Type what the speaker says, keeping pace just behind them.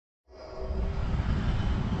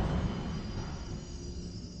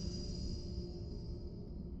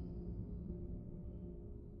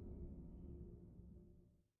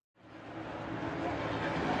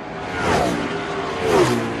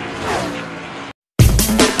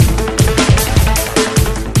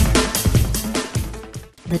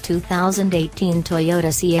The 2018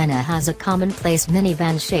 Toyota Sienna has a commonplace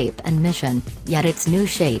minivan shape and mission, yet its new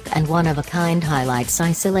shape and one-of-a-kind highlights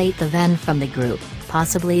isolate the van from the group.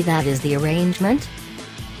 Possibly that is the arrangement?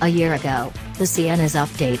 A year ago, the Sienna's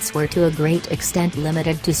updates were to a great extent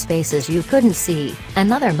limited to spaces you couldn't see,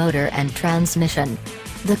 another motor and transmission.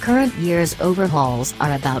 The current year's overhauls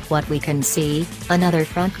are about what we can see: another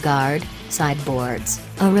front guard, sideboards,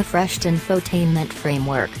 a refreshed infotainment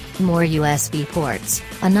framework, more USB ports,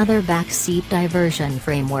 another backseat diversion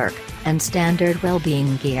framework, and standard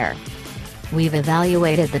well-being gear. We've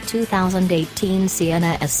evaluated the 2018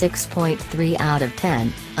 Sienna as 6.3 out of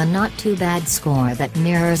 10, a not too bad score that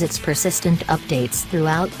mirrors its persistent updates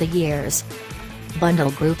throughout the years.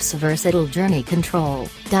 Bundle Group's versatile journey control,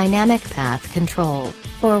 dynamic path control,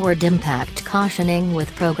 forward impact cautioning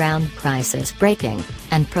with programmed crisis braking,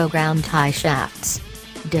 and programmed high shafts.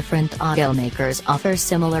 Different automakers offer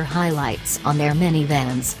similar highlights on their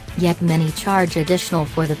minivans, yet many charge additional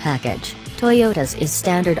for the package. Toyota's is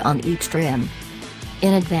standard on each trim.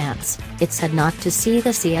 In advance, it's hard not to see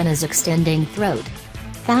the Sienna's extending throat.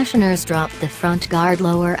 Fashioners dropped the front guard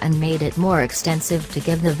lower and made it more extensive to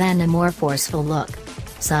give the van a more forceful look.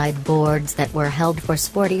 Sideboards that were held for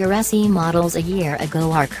sportier SE models a year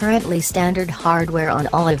ago are currently standard hardware on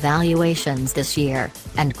all evaluations this year,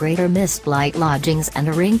 and greater mist light lodgings and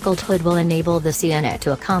a wrinkled hood will enable the Sienna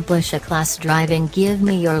to accomplish a class driving give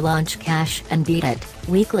me your lunch cash and beat it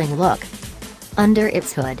weakling look. Under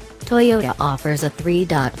its hood, Toyota offers a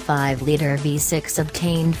 3.5-liter V6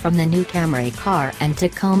 obtained from the new Camry car and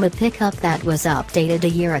Tacoma pickup that was updated a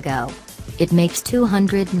year ago. It makes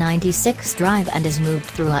 296 drive and is moved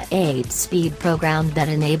through a 8-speed program that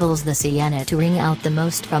enables the Sienna to wring out the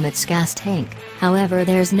most from its gas tank. However,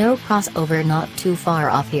 there's no crossover not too far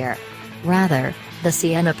off here. Rather, the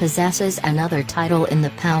Sienna possesses another title in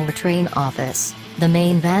the powertrain office, the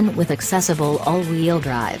main van with accessible all-wheel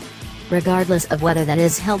drive. Regardless of whether that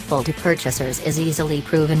is helpful to purchasers is easily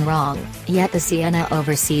proven wrong, yet the Sienna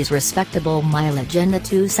oversees respectable mileage in the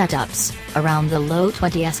two setups, around the low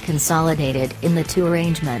 20s consolidated in the two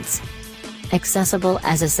arrangements. Accessible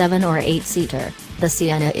as a 7 or 8-seater, the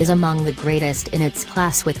Sienna is among the greatest in its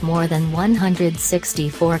class with more than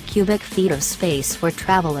 164 cubic feet of space for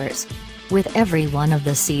travelers. With every one of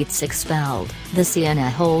the seats expelled, the Sienna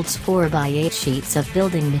holds 4x8 sheets of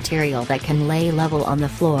building material that can lay level on the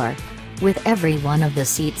floor. With every one of the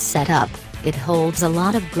seats set up, it holds a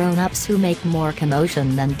lot of grown-ups who make more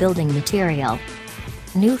commotion than building material.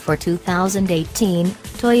 New for 2018,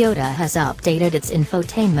 Toyota has updated its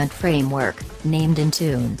infotainment framework, named in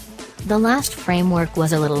tune. The last framework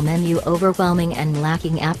was a little menu overwhelming and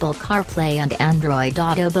lacking Apple CarPlay and Android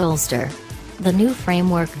Auto bolster. The new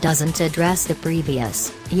framework doesn't address the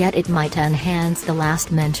previous, yet it might enhance the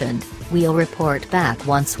last mentioned. We'll report back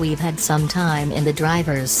once we've had some time in the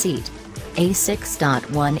driver's seat. A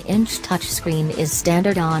 6.1-inch touchscreen is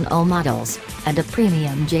standard on all models, and a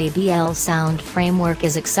premium JBL sound framework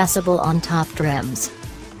is accessible on top trims.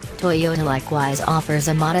 Toyota likewise offers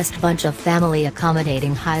a modest bunch of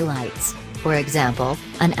family-accommodating highlights, for example,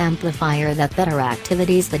 an amplifier that better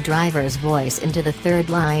activates the driver's voice into the third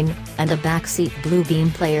line, and a backseat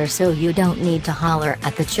Bluebeam player so you don't need to holler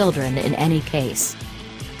at the children in any case.